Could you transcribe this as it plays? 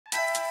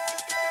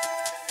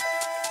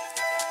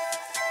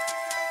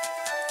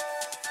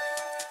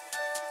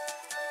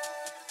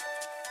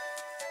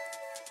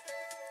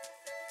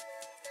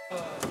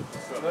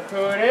Look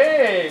who it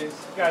is.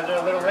 You guys are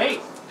a little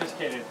late. Just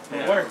kidding.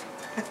 It worked.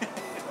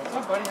 What's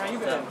up, buddy? How you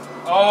been?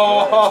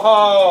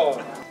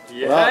 Oh!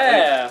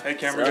 Yeah! Hey,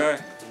 camera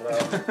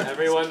guy.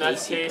 Everyone,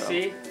 that's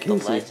Casey. The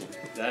legend.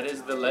 That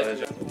is the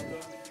legend.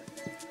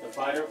 The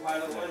fighter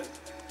pilot was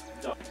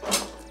done.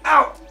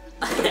 Ow!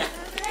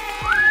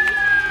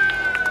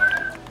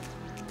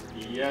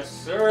 Yes,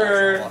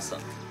 sir. That's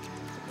awesome.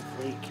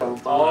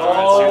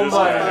 Oh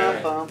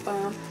my.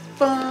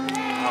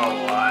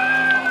 Oh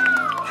wow.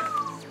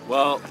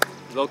 Well,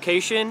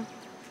 location,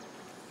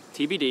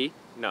 TBD,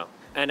 no.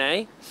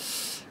 NA,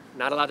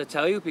 not allowed to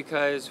tell you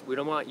because we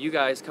don't want you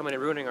guys coming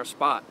and ruining our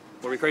spot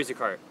where we crazy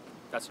cart.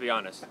 That's to be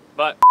honest.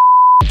 But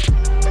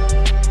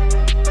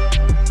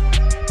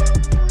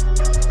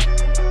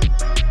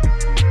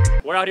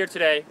we're out here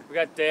today. We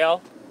got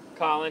Dale,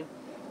 Colin,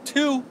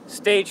 2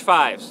 stage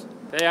 5s.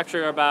 They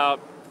actually are about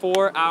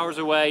 4 hours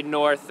away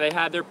north. They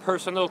had their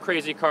personal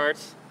crazy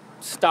carts,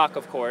 stock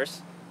of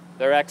course.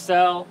 Their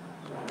XL,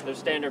 their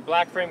standard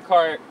black frame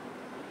cart.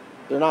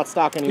 They're not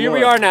stock anymore. Here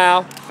we are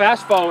now,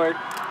 fast forward,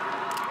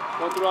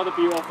 going through all the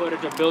B-roll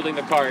footage of building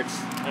the carts,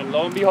 and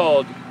lo and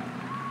behold,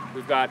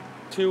 we've got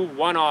 2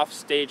 one-off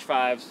stage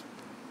 5s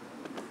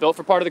built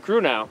for part of the crew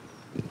now.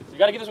 You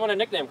gotta give this one a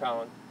nickname,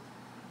 Colin.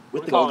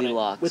 With the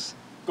Goldilocks. With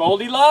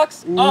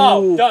Goldilocks? Ooh.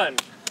 Oh, done.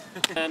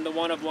 And the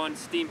one-of-one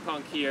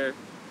Steampunk here,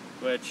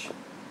 which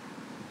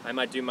I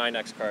might do my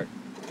next cart.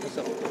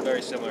 Something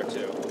very similar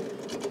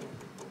to.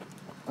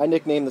 I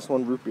nicknamed this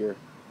one Root Beer.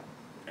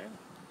 Okay.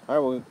 All right,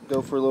 we'll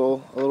go for a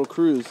little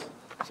cruise.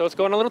 So let's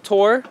go on a little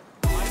tour.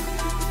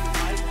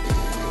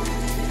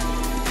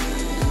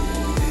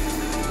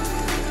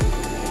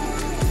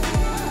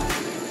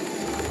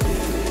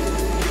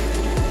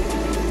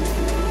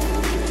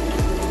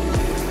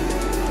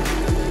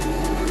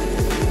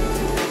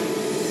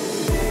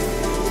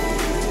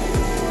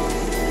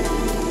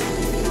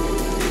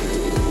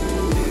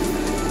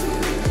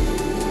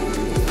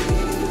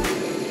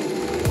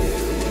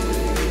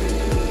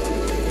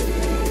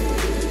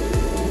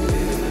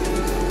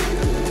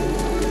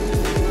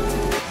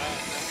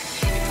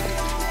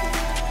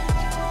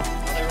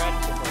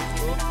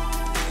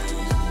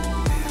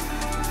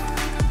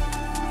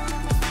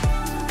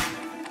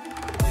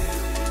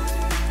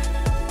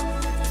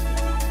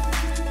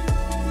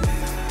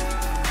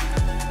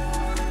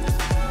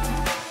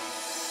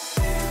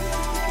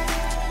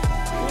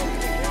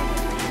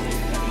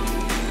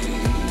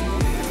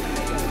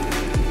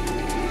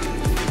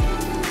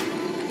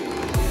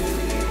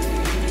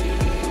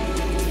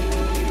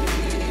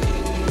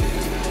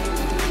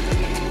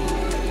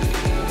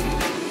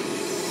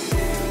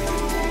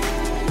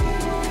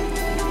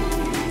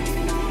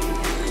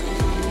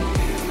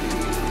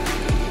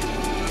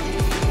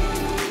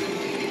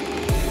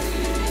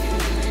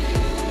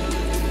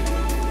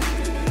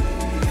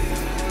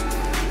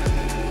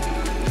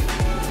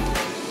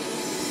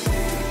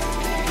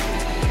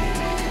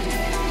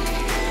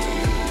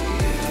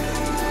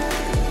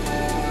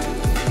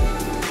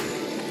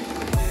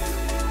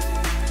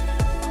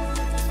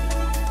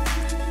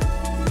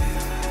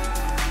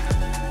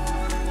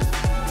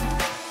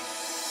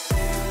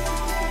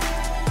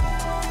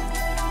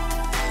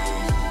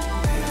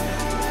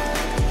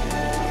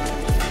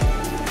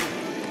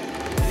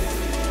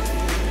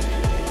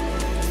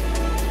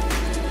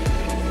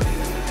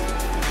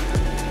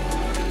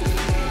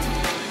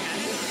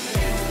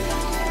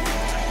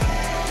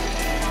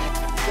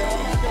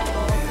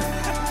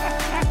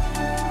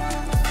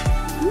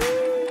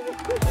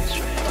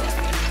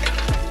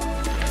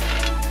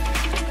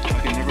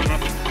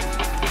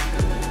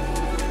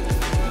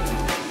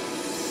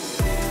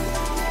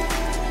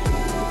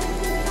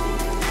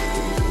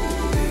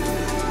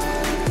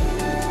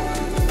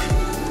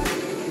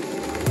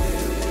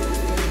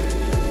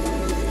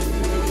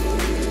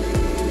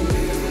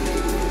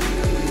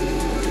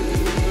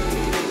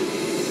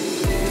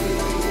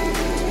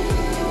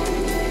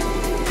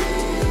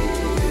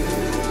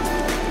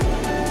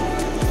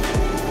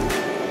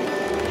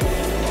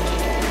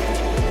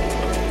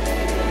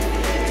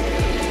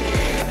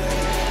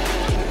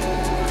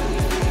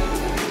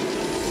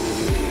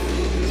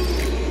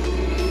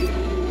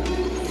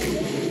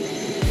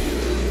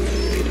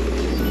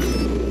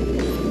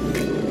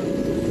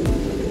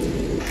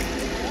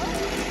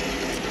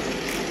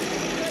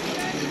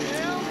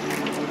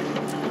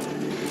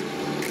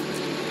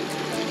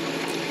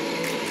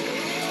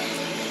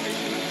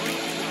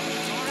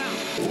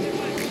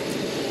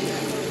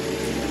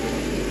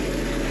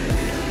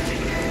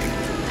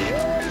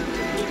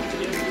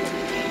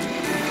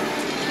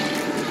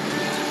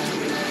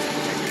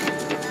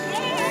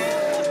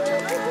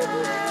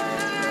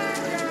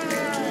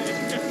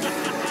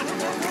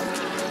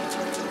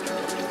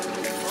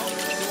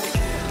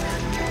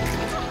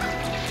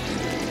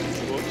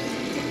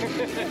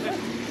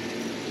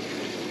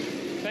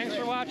 Thanks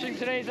for watching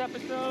today's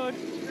episode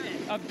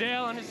of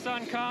Dale and his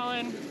son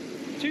Colin.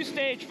 2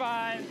 stage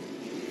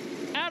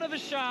 5, out of the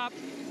shop.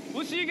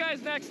 We'll see you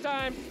guys next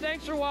time.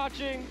 Thanks for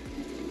watching.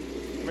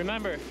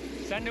 Remember,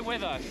 send it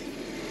with us.